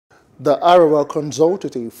The Arawa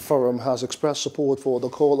Consultative Forum has expressed support for the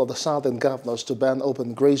call of the southern governors to ban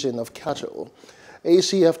open grazing of cattle.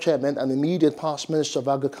 ACF Chairman and immediate past Minister of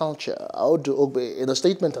Agriculture, Lauds Gumi, in a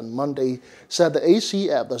statement on Monday, said the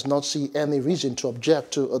ACF does not see any reason to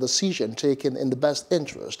object to a decision taken in the best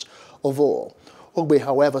interest of all. Gumi,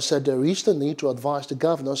 however, said there is the need to advise the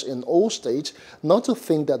governors in all states not to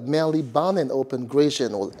think that merely banning open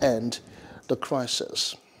grazing will end the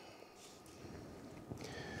crisis.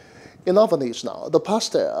 In other news now, the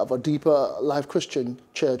pastor of a Deeper Life Christian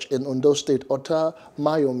Church in Ondo State, Ota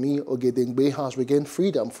Mayomi Ogedengbe, has regained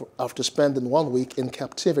freedom after spending 1 week in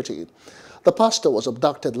captivity. The pastor was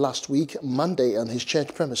abducted last week, Monday, on his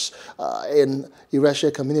church premise in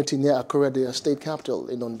Ireshe community near Akure, the state capital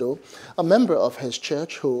in Ondo. A member of his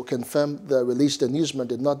church who confirmed the release the newsman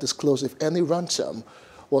did not disclose if any ransom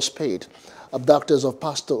was paid. Abductors of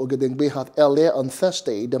Pastor Ogedengbe had earlier on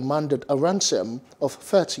Thursday demanded a ransom of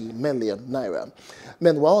 30 million naira.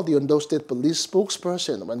 Meanwhile, the Ondo State Police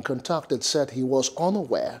spokesperson, when contacted, said he was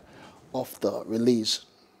unaware of the release.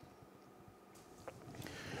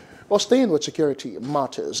 While staying with security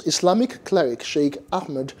matters, Islamic Cleric Sheikh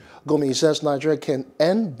Ahmed Gumi says Nigeria can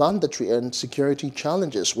end banditry and security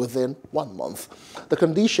challenges within 1 month. The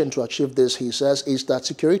condition to achieve this, he says, is that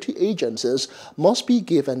security agencies must be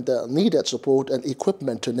given the needed support and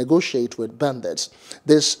equipment to negotiate with bandits.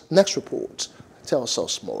 This next report tells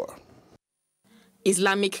us more.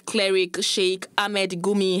 Islamic Cleric Sheikh Ahmed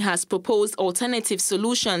Gumi has proposed alternative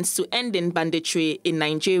solutions to ending banditry in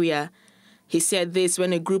Nigeria. He said this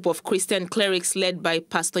when a group of Christian clerics led by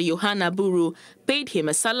Pastor Yohana Buru paid him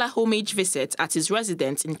a Salah homage visit at his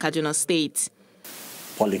residence in Kaduna State.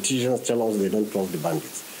 Politicians tell us they don't trust the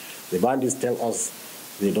bandits. The bandits tell us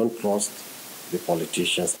they don't trust the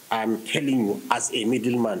politicians. I'm telling you, as a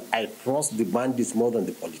middleman, I trust the bandits more than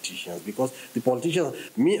the politicians, because the politicians,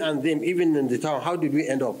 me and them, even in the town, how did we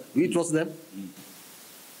end up? Do we trust them?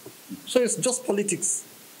 So it's just politics.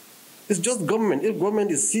 It's just government. If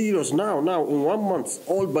government is serious now, in 1 month,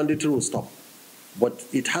 all banditry will stop. But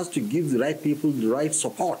it has to give the right people the right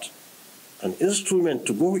support, an instrument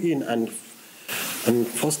to go in and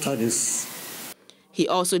foster this. He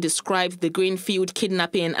also described the Greenfield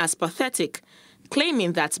kidnapping as pathetic,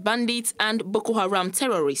 claiming that bandits and Boko Haram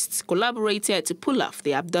terrorists collaborated to pull off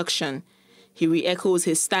the abduction. He re-echoes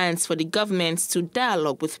his stance for the government to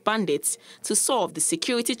dialogue with bandits to solve the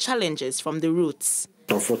security challenges from the roots.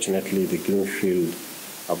 Unfortunately, the Greenfield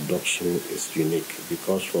abduction is unique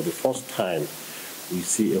because for the first time we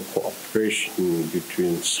see a cooperation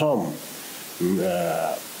between some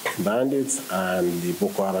bandits and the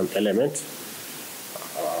Boko Haram element.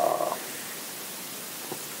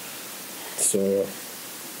 So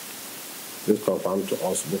this confirms to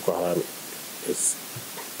us Boko Haram is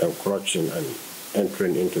encroaching and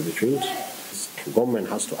entering into the field. The government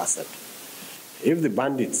has to accept. If the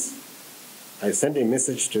bandits, I send a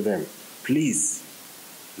message to them, please,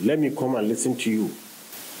 let me come and listen to you.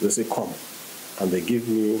 They say, come. And they give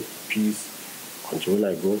me peace until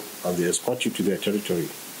I go, and they escort you to their territory.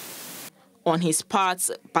 On his part,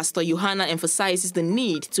 Pastor Yohana emphasizes the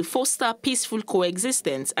need to foster peaceful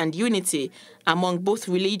coexistence and unity among both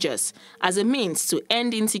religions as a means to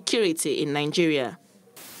end insecurity in Nigeria.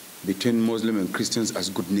 Between Muslim and Christians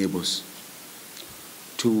as good neighbors,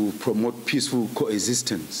 to promote peaceful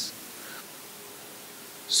coexistence,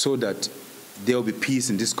 so that there will be peace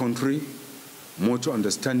in this country, mutual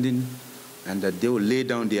understanding, and that they will lay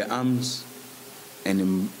down their arms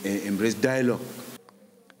and embrace dialogue.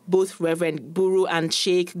 Both Reverend Buru and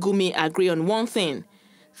Sheikh Gumi agree on one thing,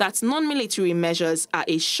 that non-military measures are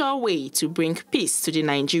a sure way to bring peace to the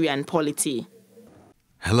Nigerian polity.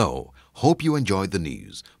 Hello, hope you enjoyed the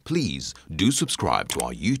news. Please do subscribe to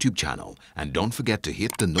our YouTube channel and don't forget to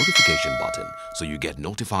hit the notification button so you get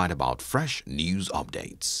notified about fresh news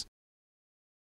updates.